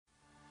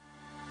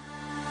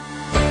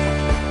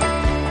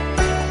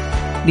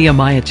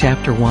Nehemiah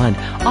chapter 1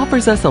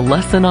 offers us a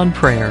lesson on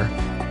prayer.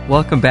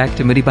 Welcome back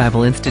to Moody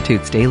Bible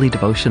Institute's Daily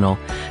Devotional.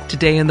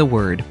 Today in the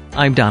Word,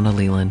 I'm Donna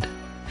Leland.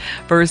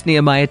 First,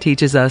 Nehemiah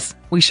teaches us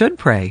we should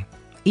pray,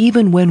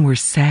 even when we're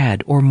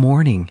sad or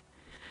mourning.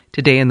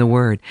 Today in the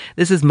Word,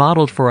 this is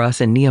modeled for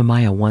us in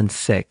Nehemiah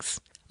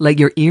 1:6. Let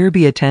your ear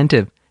be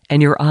attentive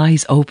and your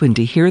eyes open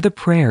to hear the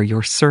prayer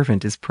your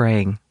servant is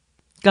praying.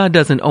 God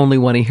doesn't only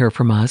want to hear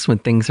from us when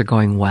things are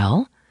going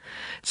well.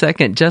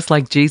 Second, just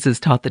like Jesus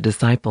taught the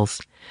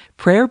disciples,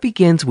 prayer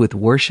begins with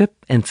worship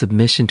and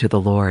submission to the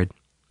Lord.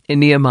 In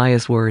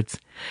Nehemiah's words,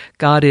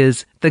 God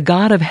is the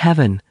God of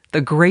heaven,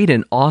 the great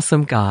and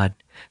awesome God,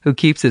 who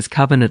keeps his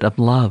covenant of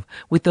love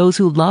with those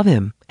who love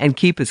him and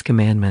keep his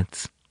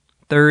commandments.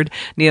 Third,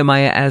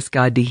 Nehemiah asked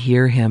God to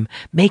hear him,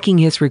 making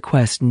his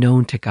request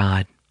known to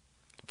God.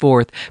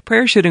 Fourth,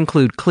 prayer should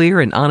include clear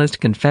and honest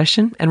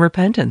confession and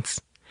repentance.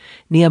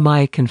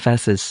 Nehemiah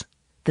confesses,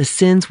 the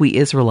sins we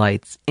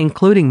Israelites,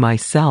 including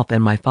myself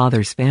and my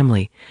father's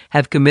family,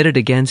 have committed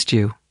against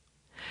you.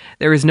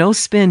 There is no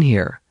spin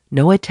here,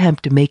 no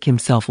attempt to make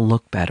himself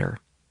look better.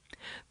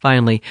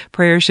 Finally,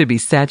 prayer should be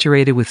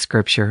saturated with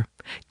Scripture.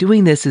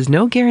 Doing this is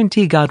no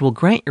guarantee God will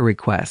grant your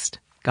request.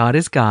 God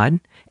is God,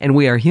 and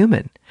we are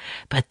human.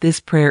 But this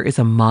prayer is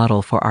a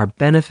model for our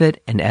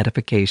benefit and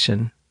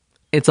edification.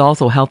 It's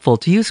also helpful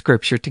to use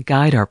Scripture to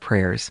guide our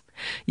prayers.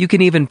 You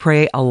can even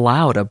pray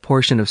aloud a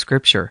portion of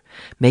Scripture,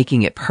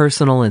 making it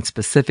personal and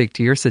specific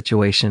to your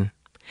situation.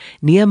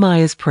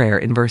 Nehemiah's prayer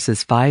in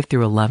verses 5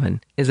 through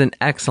 11 is an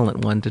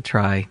excellent one to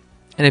try.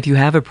 And if you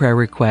have a prayer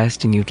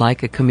request and you'd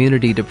like a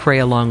community to pray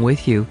along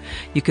with you,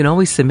 you can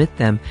always submit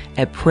them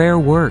at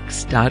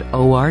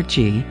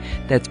prayerworks.org.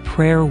 That's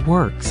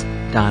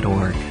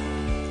prayerworks.org.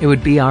 It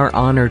would be our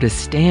honor to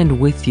stand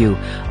with you,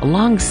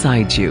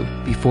 alongside you,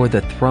 before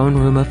the throne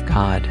room of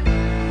God.